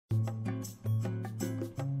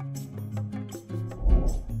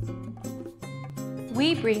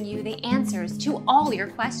we bring you the answers to all your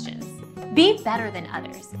questions. Be better than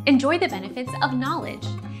others. Enjoy the benefits of knowledge.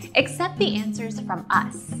 Accept the answers from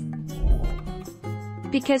us.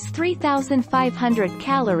 Because 3,500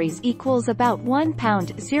 calories equals about 1 pound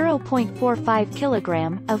 (0.45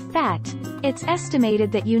 kilogram) of fat, it's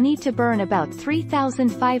estimated that you need to burn about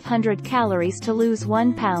 3,500 calories to lose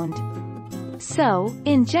 1 pound. So,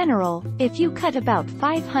 in general, if you cut about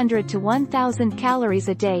 500 to 1,000 calories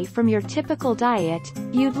a day from your typical diet,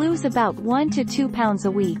 you'd lose about 1 to 2 pounds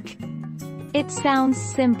a week. It sounds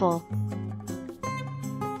simple.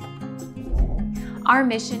 Our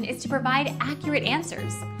mission is to provide accurate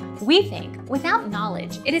answers. We think without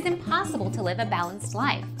knowledge, it is impossible to live a balanced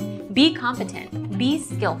life. Be competent, be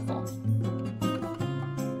skillful.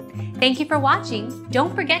 Thank you for watching.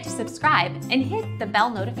 Don't forget to subscribe and hit the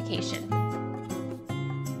bell notification.